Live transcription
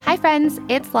friends,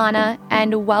 it's Lana,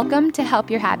 and welcome to Help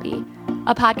You're Happy,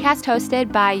 a podcast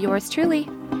hosted by yours truly.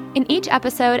 In each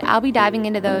episode, I'll be diving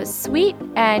into those sweet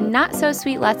and not so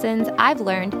sweet lessons I've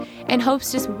learned in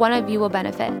hopes just one of you will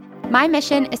benefit. My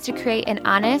mission is to create an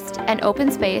honest and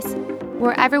open space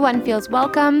where everyone feels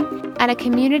welcome and a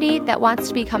community that wants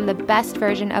to become the best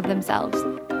version of themselves.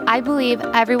 I believe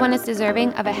everyone is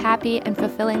deserving of a happy and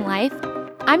fulfilling life.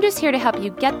 I'm just here to help you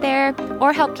get there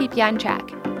or help keep you on track.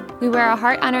 We wear our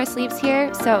heart on our sleeves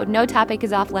here, so no topic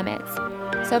is off limits.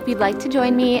 So if you'd like to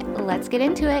join me, let's get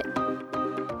into it.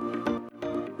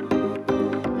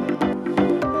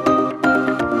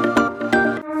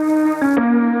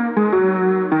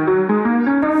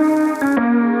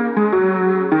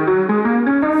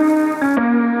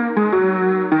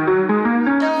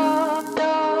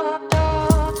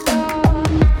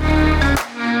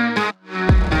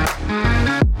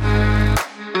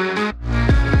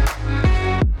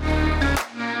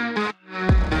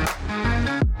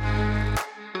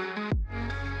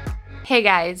 Hey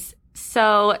guys,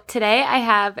 so today I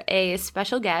have a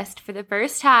special guest for the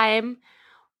first time.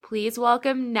 Please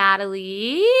welcome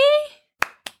Natalie.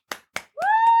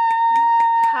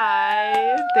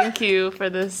 Hi, thank you for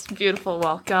this beautiful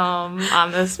welcome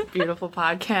on this beautiful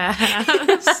podcast.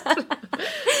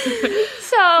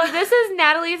 So this is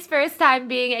Natalie's first time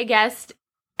being a guest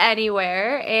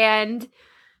anywhere, and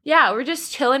yeah, we're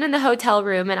just chilling in the hotel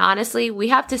room, and honestly, we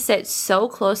have to sit so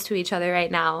close to each other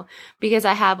right now because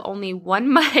I have only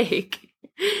one mic,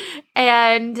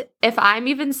 and if I'm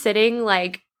even sitting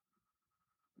like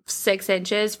 6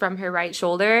 inches from her right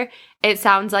shoulder, it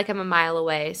sounds like I'm a mile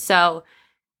away. So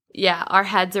yeah, our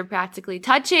heads are practically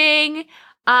touching.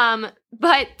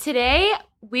 But today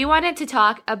we wanted to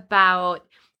talk about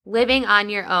living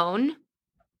on your own,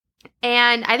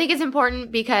 and I think it's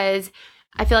important because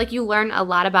I feel like you learn a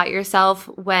lot about yourself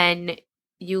when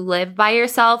you live by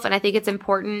yourself, and I think it's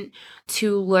important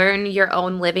to learn your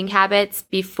own living habits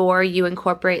before you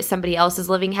incorporate somebody else's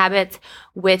living habits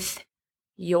with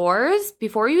yours,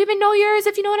 before you even know yours,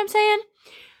 if you know what I'm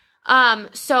saying.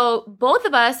 So both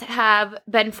of us have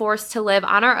been forced to live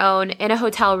on our own in a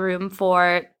hotel room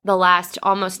for the last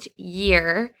almost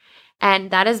year,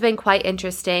 and that has been quite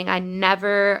interesting. I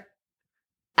never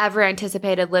ever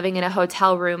anticipated living in a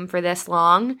hotel room for this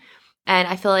long, and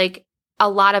I feel like a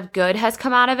lot of good has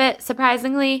come out of it,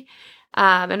 surprisingly,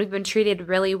 and we've been treated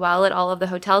really well at all of the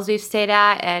hotels we've stayed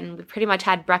at, and we've pretty much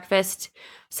had breakfast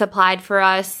supplied for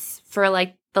us for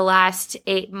like the last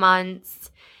 8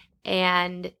 months.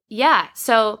 And yeah,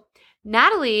 so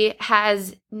Natalie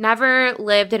has never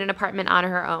lived in an apartment on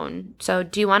her own. So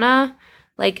do you want to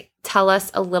like tell us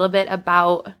a little bit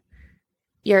about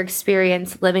your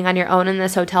experience living on your own in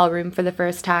this hotel room for the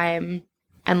first time,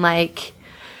 and like,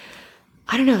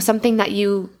 I don't know, something that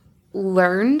you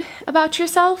learned about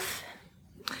yourself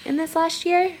in this last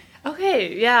year?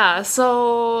 Okay, yeah.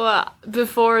 So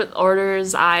before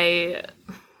orders, I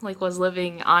was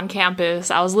living on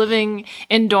campus. I was living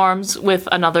in dorms with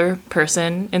another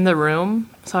person in the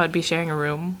room. So I'd be sharing a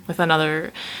room with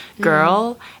another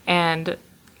girl. And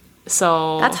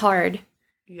so that's hard.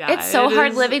 Yeah, it's so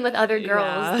hard living with other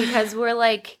girls because we're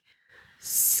like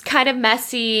kind of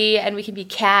messy and we can be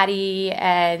catty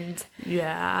and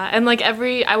yeah, and like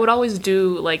I would always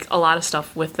do like a lot of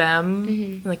stuff with them.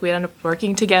 Mm-hmm. Like we'd end up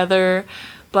working together,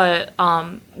 but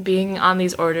being on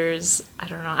these orders, I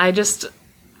don't know.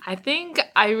 I think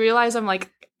I realize I'm like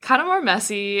kind of more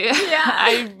messy. Yeah,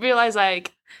 I realize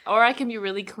or I can be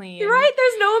really clean. Right,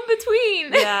 there's no in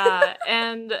between. Yeah,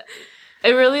 and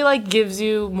it really, like, gives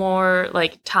you more,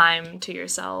 like, time to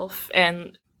yourself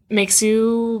and makes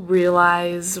you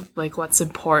realize, like, what's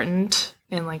important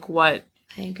and, like, what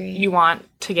I agree. You want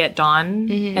to get done.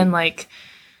 Mm-hmm. And, like,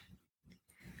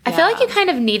 I feel like you kind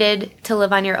of needed to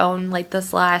live on your own, like,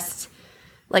 this last,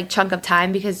 like, chunk of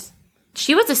time because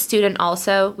she was a student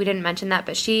also. We didn't mention that,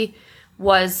 but she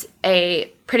was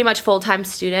a pretty much full-time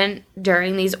student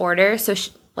during these orders. So,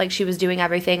 she was doing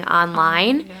everything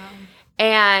online. Yeah.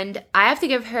 And I have to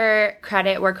give her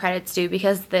credit where credit's due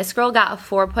because this girl got a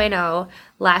 4.0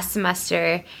 last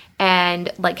semester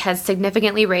and like has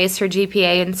significantly raised her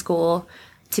GPA in school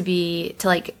to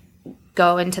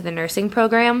go into the nursing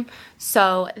program.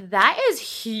 So that is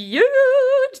huge.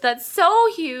 That's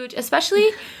so huge, especially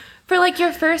for like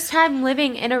your first time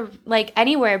living in a like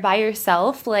anywhere by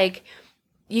yourself. Like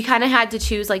you kind of had to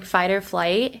choose like fight or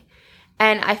flight.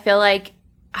 And I feel like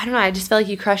I don't know, I just feel like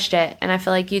you crushed it. And I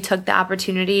feel like you took the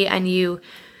opportunity and you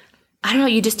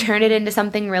just turned it into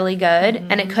something really good.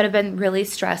 Mm-hmm. And it could have been really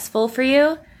stressful for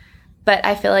you. But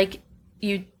I feel like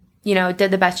you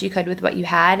did the best you could with what you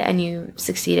had and you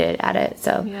succeeded at it.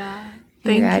 So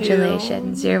Thank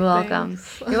Congratulations. you. You're welcome.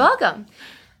 Thanks. You're welcome.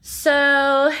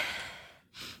 So,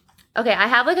 okay, I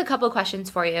have like a couple of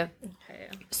questions for you. Okay.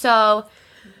 So,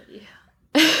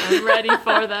 I'm ready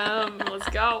for them. Let's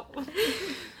go.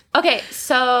 okay,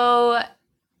 so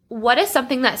what is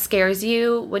something that scares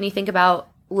you when you think about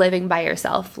living by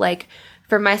yourself? Like,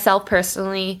 for myself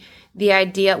personally, the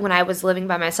idea when I was living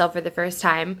by myself for the first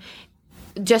time,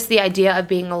 just the idea of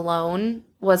being alone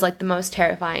was like the most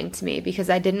terrifying to me because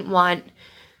I didn't want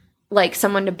like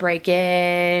someone to break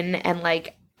in and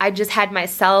like I just had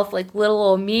myself, like little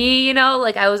old me, you know,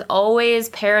 like I was always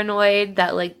paranoid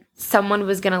that like someone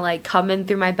was gonna like come in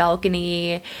through my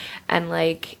balcony and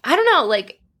like I don't know,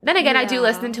 like then again I do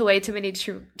listen to way too many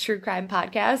true crime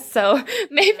podcasts, so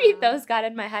maybe those got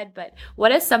in my head. But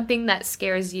what is something that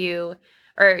scares you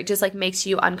or just like makes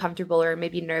you uncomfortable or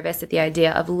maybe nervous at the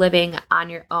idea of living on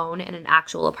your own in an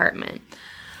actual apartment?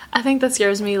 I think that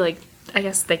scares me, like, I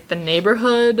guess, like, the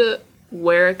neighborhood,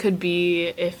 where it could be,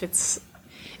 if it's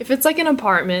like an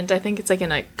apartment, I think it's like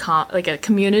in a, like a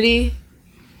community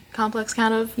complex,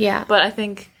 kind of. Yeah. But I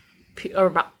think,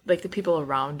 like, the people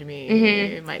around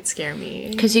me might scare me.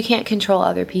 Because you can't control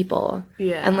other people.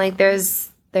 Yeah. And, like, there's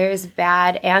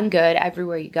bad and good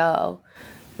everywhere you go,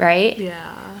 right?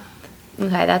 Yeah.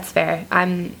 Okay, that's fair.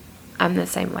 I'm the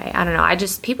same way. I don't know.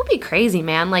 People be crazy,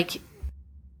 man. Like,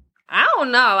 I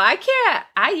don't know.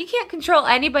 You can't control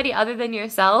anybody other than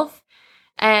yourself.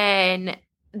 And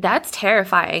that's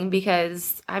terrifying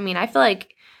because, I mean, I feel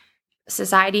like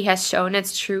society has shown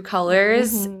its true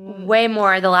colors way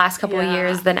more the last couple of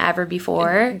years than ever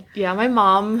before. Yeah, my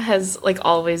mom has, like,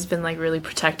 always been, like, really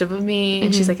protective of me.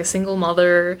 And she's, like, a single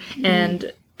mother.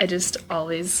 And I just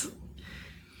always...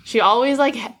 She always,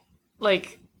 like, I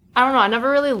don't know. I never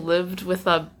really lived with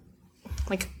a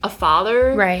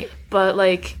father. Right. But,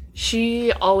 like...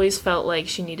 She always felt like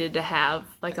she needed to have,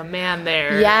 like, a man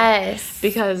there. Yes.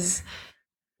 Because,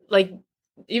 like,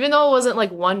 even though it wasn't,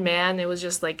 like, one man, it was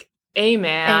just, like, a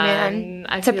man.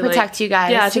 To protect you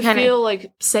guys. Yeah, to feel,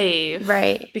 like, safe.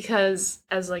 Right. Because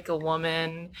as, like, a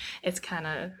woman, it's kind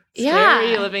of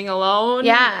scary living alone.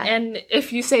 Yeah. And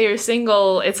if you say you're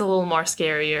single, it's a little more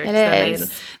scarier. It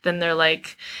is. Then they're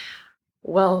like,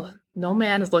 well... No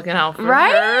man is looking out for her.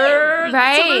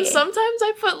 Right. So then sometimes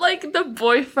I put, like, the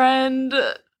boyfriend...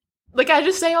 Like, I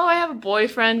just say, oh, I have a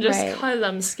boyfriend just because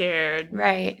I'm scared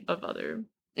of other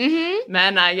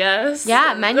men, I guess.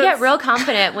 Yeah, men get real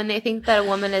confident when they think that a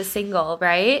woman is single,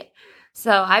 right?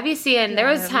 So I be seeing... There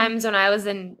was times when I was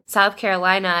in South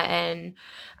Carolina and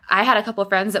I had a couple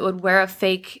friends that would wear a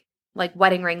fake... like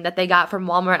wedding ring that they got from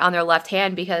Walmart on their left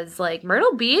hand because like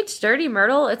Myrtle Beach, Dirty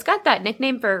Myrtle, it's got that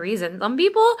nickname for a reason. Some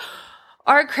people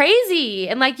are crazy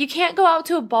and like you can't go out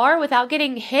to a bar without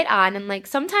getting hit on, and like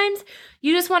sometimes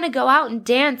you just want to go out and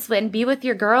dance and be with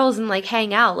your girls and like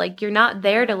hang out. Like you're not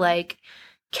there to like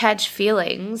catch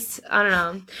feelings. I don't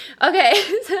know.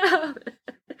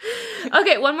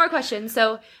 Okay, one more question.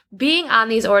 So being on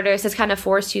these orders has kind of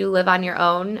forced you to live on your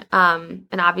own. And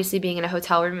obviously being in a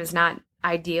hotel room is not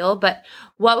ideal, but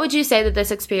what would you say that this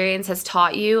experience has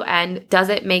taught you, and does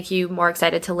it make you more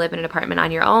excited to live in an apartment on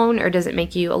your own, or does it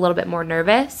make you a little bit more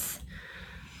nervous?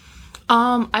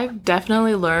 I've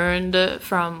definitely learned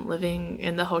from living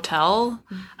in the hotel.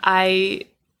 It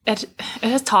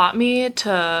has taught me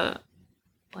to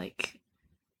like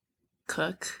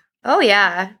cook. Oh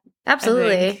yeah,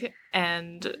 absolutely.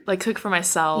 And like cook for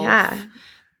myself. Yeah.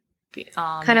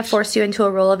 Kind of forced you into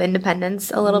a role of independence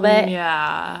a little bit.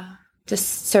 Yeah.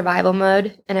 Just survival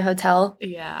mode in a hotel.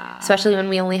 Yeah. Especially when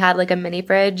we only had like a mini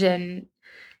fridge and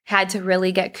had to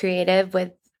really get creative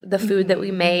with the food that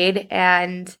we made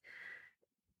and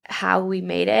how we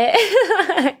made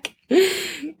it.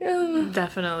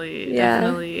 Definitely.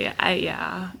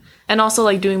 And also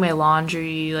like doing my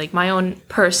laundry, like my own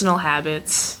personal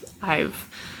habits I've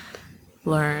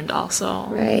learned also.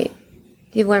 Right.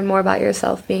 You've learned more about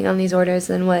yourself being on these orders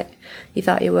than what you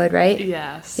thought you would, right?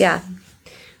 Yes. Yeah.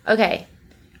 Okay.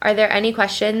 Are there any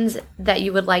questions that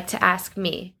you would like to ask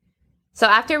me? So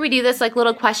after we do this like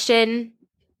little questionnaire,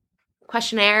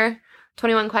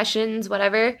 21 questions,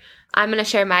 whatever, I'm going to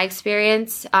share my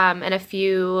experience and a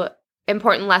few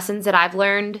important lessons that I've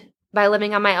learned by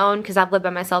living on my own, because I've lived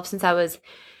by myself since I was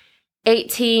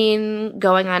 18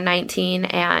 going on 19,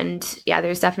 and yeah,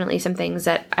 there's definitely some things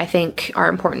that I think are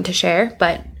important to share.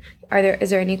 But is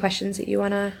there any questions that you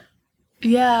want to?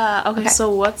 Yeah. Okay.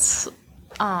 So what's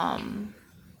so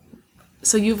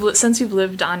since you've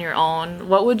lived on your own,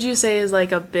 what would you say is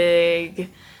like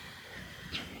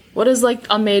what is like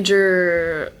a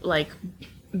major like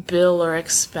bill or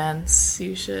expense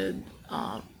you should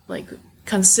like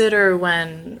consider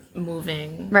when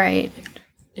moving Right.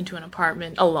 into an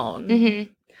apartment alone?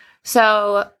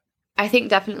 So I think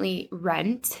definitely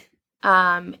rent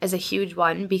is a huge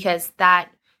one because that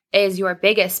is your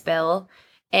biggest bill,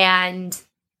 and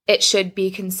it should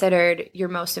be considered your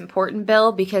most important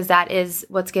bill because that is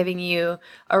what's giving you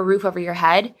a roof over your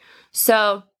head.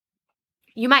 So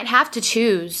you might have to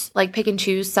choose, like pick and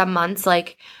choose some months,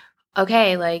 like,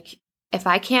 okay, like if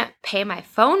I can't pay my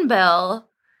phone bill,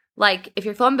 like if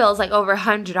your phone bill is like over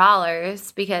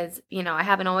 $100 because, I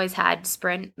haven't always had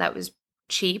Sprint that was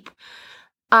cheap.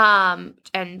 And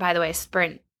by the way,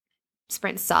 Sprint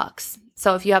sucks.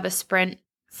 So if you have a Sprint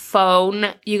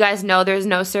phone, you guys know there's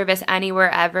no service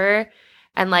anywhere ever.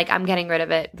 And like I'm getting rid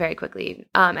of it very quickly.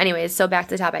 Anyways, so back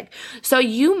to the topic. So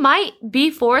you might be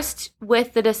forced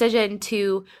with the decision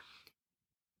to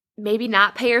maybe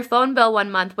not pay your phone bill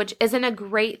 1 month, which isn't a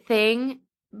great thing,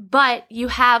 but you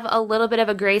have a little bit of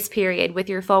a grace period with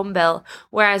your phone bill,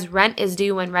 whereas rent is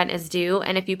due when rent is due.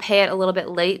 And if you pay it a little bit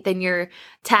late, then you're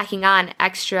tacking on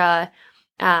extra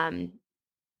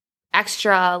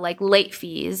like late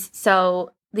fees.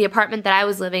 So the apartment that I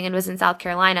was living in was in South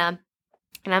Carolina,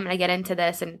 and I'm going to get into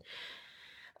this in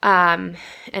a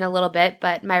little bit,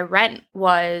 but my rent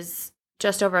was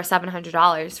just over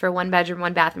 $700 for 1-bedroom,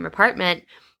 1-bathroom apartment.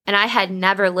 And I had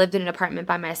never lived in an apartment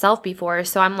by myself before.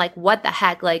 So I'm like, what the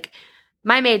heck? Like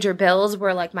my major bills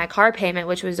were like my car payment,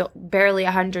 which was barely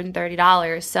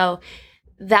 $130. So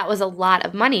that was a lot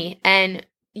of money. And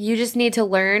you just need to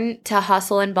learn to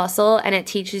hustle and bustle. And it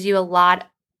teaches you a lot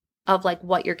of like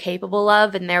what you're capable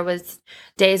of. And there was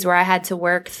days where I had to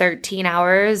work 13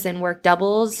 hours and work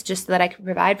doubles just so that I could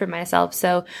provide for myself.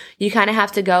 So you kind of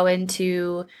have to go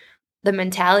into the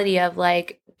mentality of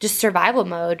like just survival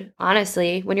mode,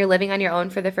 honestly, when you're living on your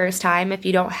own for the first time. If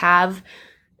you don't have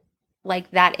like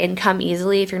that income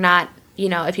easily, if you're not,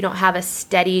 if you don't have a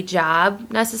steady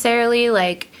job necessarily,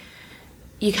 like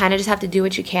you kind of just have to do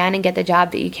what you can and get the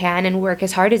job that you can and work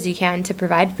as hard as you can to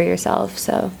provide for yourself.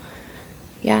 So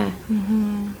yeah.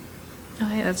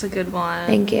 Okay, that's a good one.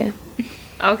 Thank you.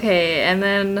 Okay, and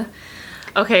then,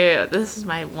 this is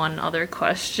my one other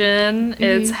question.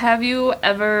 It's, have you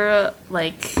ever,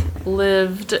 like,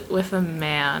 lived with a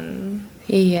man?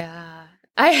 Yeah,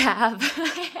 I have.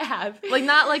 I have. Like,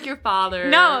 not like your father.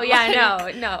 No,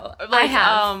 yeah, no. Like, I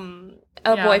have.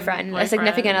 A boyfriend, a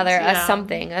significant other, a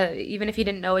something, even if you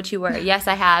didn't know what you were. Yes,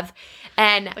 I have.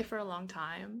 And like for a long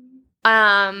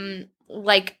time?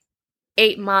 Like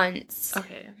 8 months.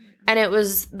 Okay. And it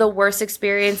was the worst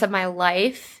experience of my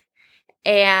life.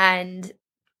 And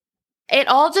it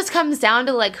all just comes down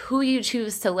to like who you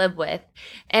choose to live with.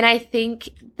 And I think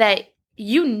that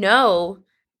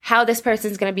how this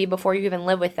person's going to be before you even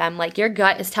live with them. Like your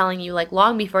gut is telling you like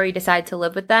long before you decide to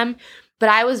live with them. But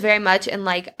I was very much in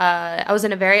like, I was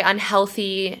in a very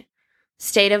unhealthy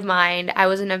state of mind. I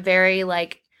was in a very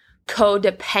like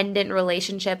codependent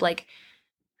relationship. Like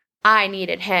I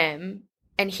needed him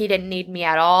and he didn't need me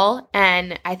at all.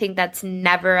 And I think that's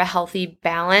never a healthy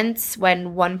balance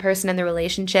when one person in the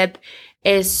relationship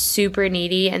is super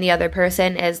needy and the other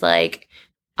person is like,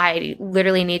 I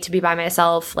literally need to be by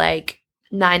myself like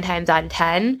 9 times out of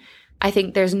 10. I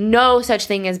think there's no such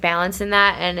thing as balance in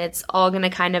that, and it's all going to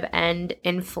kind of end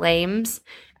in flames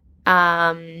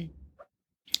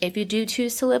if you do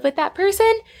choose to live with that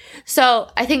person.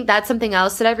 So I think that's something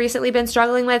else that I've recently been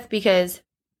struggling with because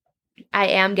I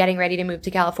am getting ready to move to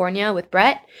California with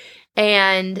Brett,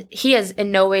 and he is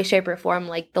in no way, shape, or form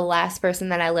like the last person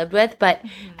that I lived with. But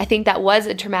I think that was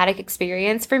a traumatic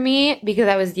experience for me because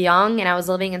I was young and I was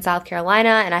living in South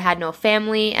Carolina and I had no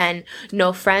family and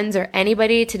no friends or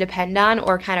anybody to depend on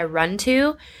or kind of run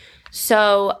to.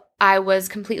 So I was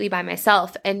completely by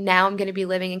myself. And now I'm going to be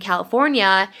living in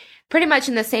California pretty much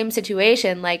in the same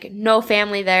situation, like no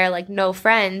family there, like no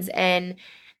friends. And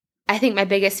I think my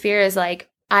biggest fear is like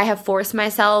I have forced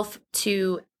myself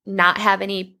to not have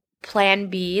any plan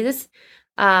Bs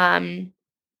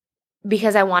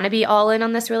because I want to be all in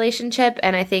on this relationship.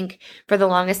 And I think for the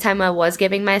longest time I was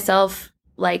giving myself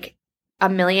like a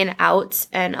million outs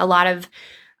and a lot of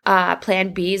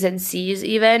plan Bs and Cs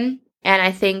even. And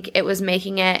I think it was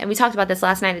making it, and we talked about this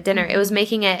last night at dinner, it was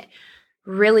making it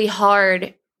really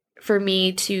hard for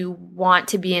me to want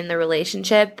to be in the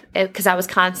relationship because I was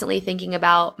constantly thinking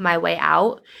about my way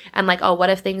out and like, oh, what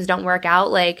if things don't work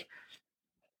out? Like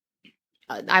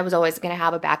I was always going to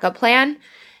have a backup plan.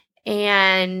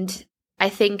 And I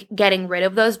think getting rid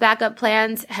of those backup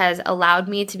plans has allowed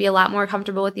me to be a lot more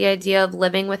comfortable with the idea of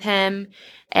living with him.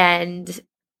 And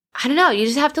I don't know, you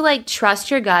just have to like trust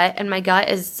your gut. And my gut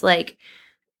is like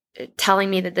telling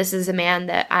me that this is a man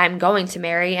that I'm going to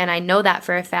marry, and I know that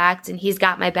for a fact, and he's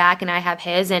got my back and I have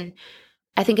his. And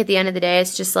I think at the end of the day,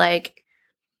 it's just like,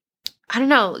 I don't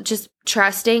know, just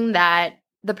trusting that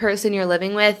the person you're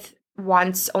living with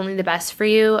wants only the best for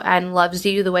you and loves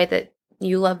you the way that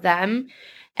you love them.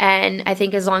 And I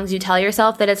think as long as you tell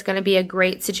yourself that it's going to be a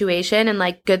great situation and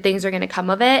like good things are going to come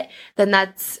of it, then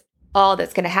that's all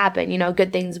that's going to happen. You know,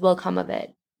 good things will come of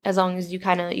it as long as you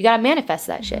got to manifest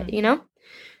that shit, you know?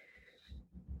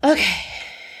 Okay.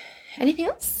 Anything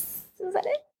else? Is that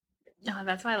it? No,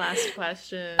 that's my last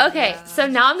question. Okay. Yeah. So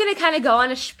now I'm going to kind of go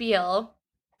on a spiel.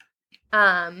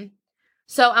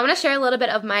 So I want to share a little bit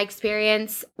of my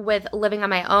experience with living on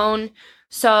my own.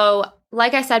 So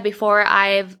like I said before,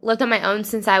 I've lived on my own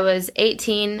since I was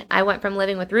 18. I went from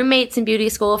living with roommates in beauty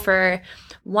school for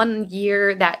 1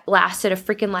 year that lasted a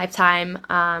freaking lifetime.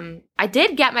 I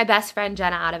did get my best friend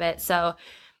Jenna out of it. So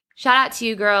shout out to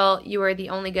you, girl. You were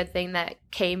the only good thing that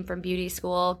came from beauty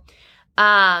school.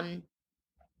 And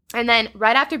then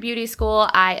right after beauty school,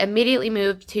 I immediately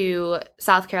moved to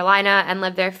South Carolina and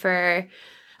lived there for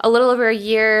a little over a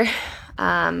year.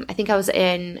 I think I was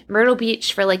in Myrtle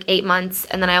Beach for like 8 months,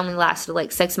 and then I only lasted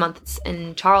like 6 months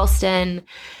in Charleston.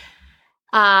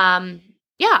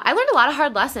 Yeah, I learned a lot of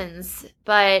hard lessons,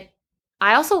 but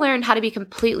I also learned how to be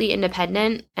completely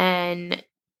independent. And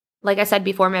like I said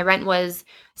before, my rent was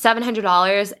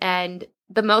 $700, and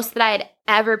the most that I had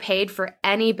ever paid for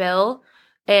any bill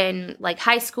in like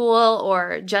high school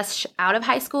or just out of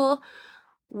high school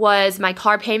was my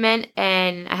car payment.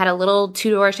 And I had a little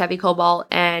 2-door Chevy Cobalt,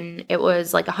 and it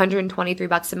was like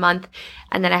 $123 a month.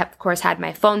 And then I of course had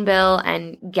my phone bill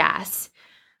and gas.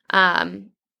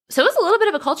 So it was a little bit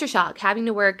of a culture shock having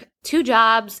to work 2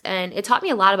 jobs, and it taught me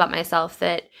a lot about myself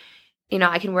that, you know,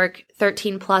 I can work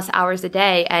 13 plus hours a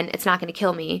day and it's not going to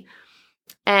kill me.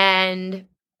 And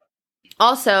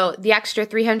also the extra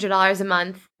 $300 a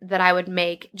month that I would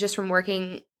make just from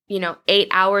working, you know, 8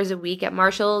 hours a week at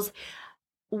Marshall's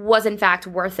was in fact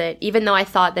worth it, even though I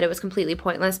thought that it was completely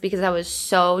pointless because I was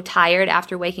so tired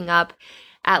after waking up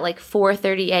at like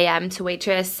 4:30 a.m. to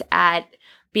waitress at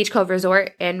Beach Cove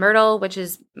Resort in Myrtle, which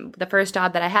is the first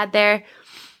job that I had there.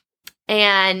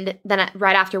 And then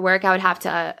right after work, I would have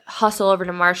to hustle over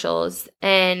to Marshall's.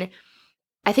 And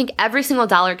I think every single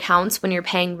dollar counts when you're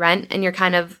paying rent, and you're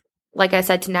kind of, like I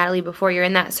said to Natalie before, you're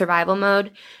in that survival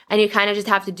mode, and you kind of just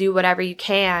have to do whatever you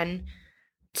can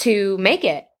to make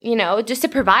it, you know, just to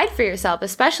provide for yourself,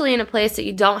 especially in a place that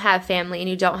you don't have family and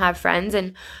you don't have friends.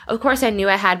 And of course I knew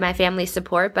I had my family's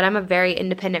support, but I'm a very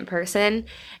independent person.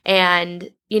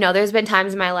 And, you know, there's been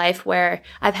times in my life where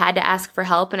I've had to ask for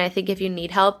help. And I think if you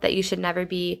need help, that you should never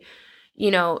be,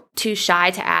 you know, too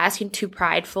shy to ask and too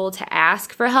prideful to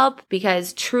ask for help,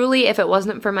 because truly, if it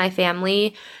wasn't for my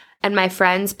family and my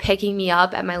friends picking me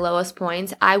up at my lowest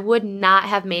points, I would not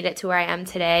have made it to where I am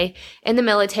today in the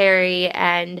military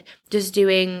and just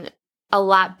doing a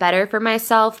lot better for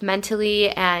myself mentally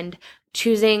and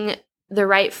choosing the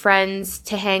right friends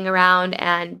to hang around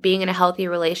and being in a healthy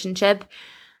relationship.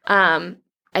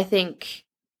 I think,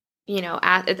 you know,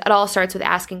 it all starts with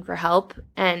asking for help.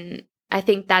 And I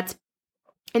think that's,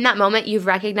 in that moment, you've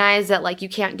recognized that like you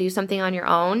can't do something on your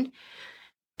own.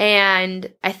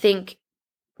 And I think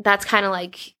that's kind of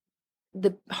like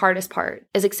the hardest part,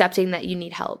 is accepting that you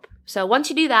need help. So once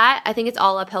you do that, I think it's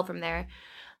all uphill from there.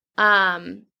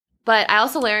 But I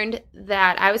also learned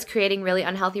that I was creating really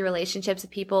unhealthy relationships with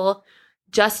people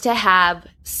just to have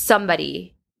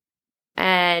somebody.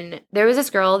 And there was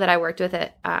this girl that I worked with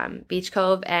at Beach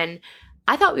Cove, and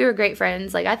I thought we were great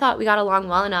friends. Like, I thought we got along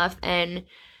well enough. And,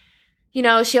 you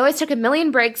know, she always took a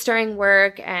million breaks during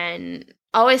work and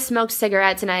always smoked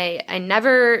cigarettes, and I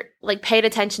never like paid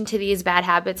attention to these bad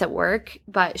habits at work,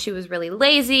 but she was really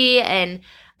lazy, and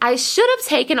I should have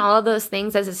taken all of those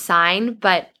things as a sign,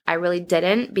 but I really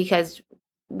didn't, because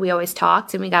we always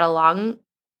talked and we got along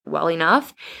well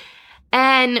enough.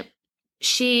 And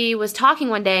she was talking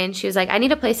one day and she was like, I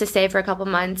need a place to stay for a couple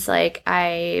months. Like,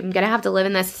 I'm going to have to live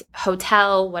in this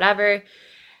hotel, whatever.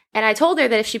 And I told her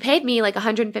that if she paid me like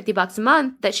 $150 a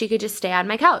month, that she could just stay on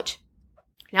my couch.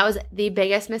 That was the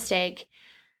biggest mistake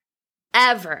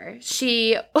ever.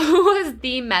 She was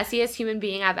the messiest human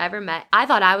being I've ever met. I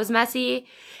thought I was messy,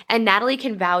 and Natalie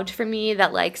can vouch for me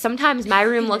that like sometimes my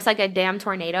room looks like a damn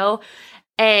tornado.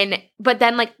 But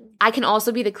then like I can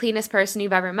also be the cleanest person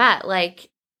you've ever met. Like,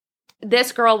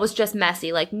 this girl was just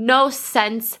messy, like no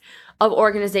sense of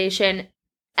organization.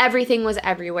 Everything was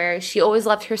everywhere. She always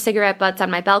left her cigarette butts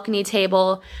on my balcony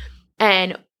table,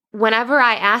 and whenever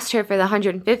I asked her for the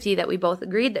 $150 that we both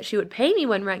agreed that she would pay me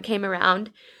when rent came around,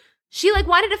 she like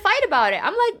wanted to fight about it.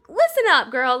 I'm like, listen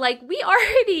up, girl. Like,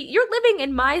 you're living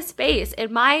in my space,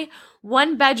 in my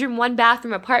 1-bedroom,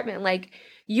 1-bathroom apartment. Like,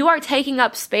 you are taking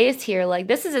up space here. Like,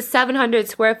 this is a 700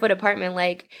 square foot apartment.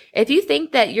 Like, if you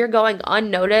think that you're going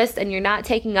unnoticed and you're not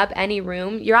taking up any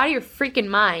room, you're out of your freaking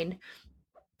mind.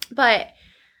 But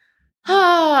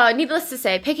needless to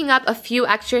say, picking up a few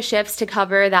extra shifts to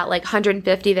cover that like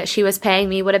 $150 that she was paying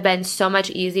me would have been so much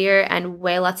easier and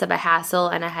way less of a hassle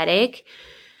and a headache.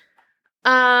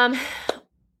 Also,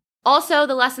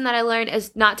 the lesson that I learned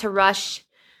is not to rush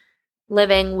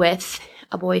living with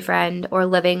a boyfriend or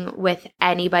living with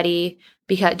anybody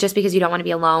because you don't want to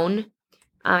be alone.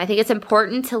 I think it's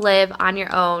important to live on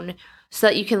your own so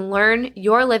that you can learn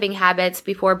your living habits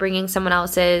before bringing someone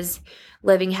else's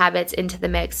living habits into the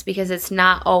mix, because it's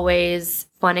not always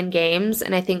fun and games.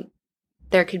 And I think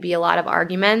there could be a lot of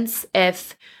arguments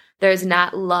if there's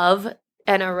not love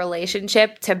and a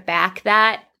relationship to back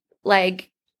that, like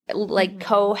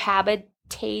cohabitating.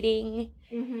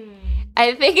 Mm-hmm.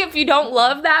 I think if you don't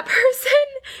love that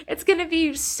person, it's going to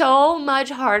be so much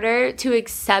harder to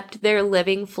accept their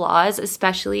living flaws,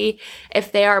 especially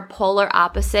if they are polar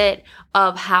opposite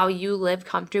of how you live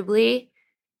comfortably.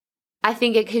 I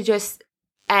think it could just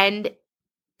end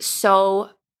so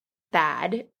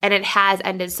bad, and it has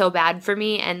ended so bad for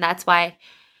me, and that's why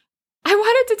I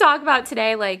wanted to talk about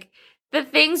today, like, the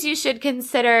things you should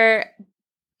consider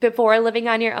before living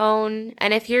on your own.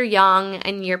 And if you're young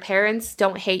and your parents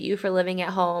don't hate you for living at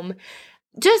home,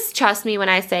 just trust me when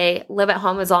I say live at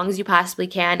home as long as you possibly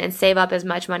can and save up as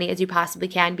much money as you possibly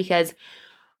can, because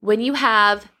when you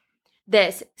have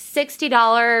this $60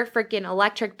 freaking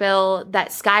electric bill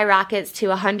that skyrockets to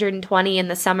 $120 in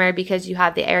the summer because you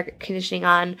have the air conditioning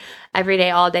on every day,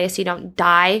 all day, so you don't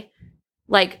die,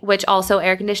 like, which also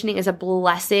air conditioning is a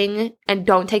blessing, and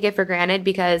don't take it for granted,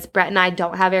 because Brett and I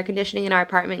don't have air conditioning in our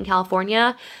apartment in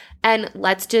California. And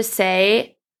let's just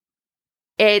say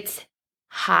it's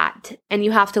hot, and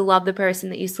you have to love the person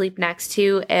that you sleep next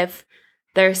to if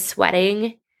they're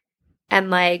sweating. And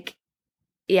like,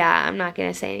 yeah, I'm not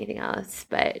going to say anything else,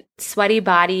 but sweaty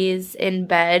bodies in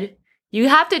bed, you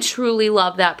have to truly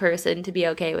love that person to be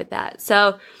okay with that.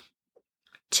 So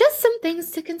just some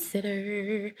things to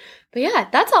consider. But yeah,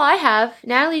 that's all I have.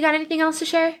 Natalie, you got anything else to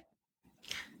share?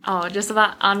 Oh, just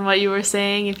about on what you were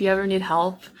saying, if you ever need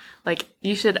help, like,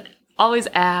 you should always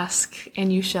ask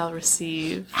and you shall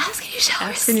receive. Ask and you shall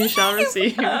ask receive. And you shall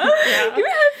receive. Yeah. Give me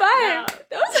a high five. Yeah.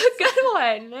 That was a good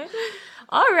one.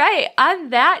 All right. On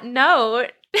that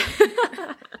note,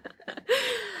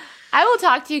 I will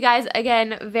talk to you guys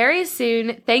again very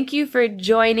soon. Thank you for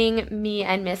joining me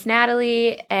and Miss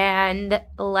Natalie, and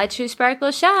let your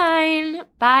sparkle shine.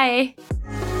 Bye.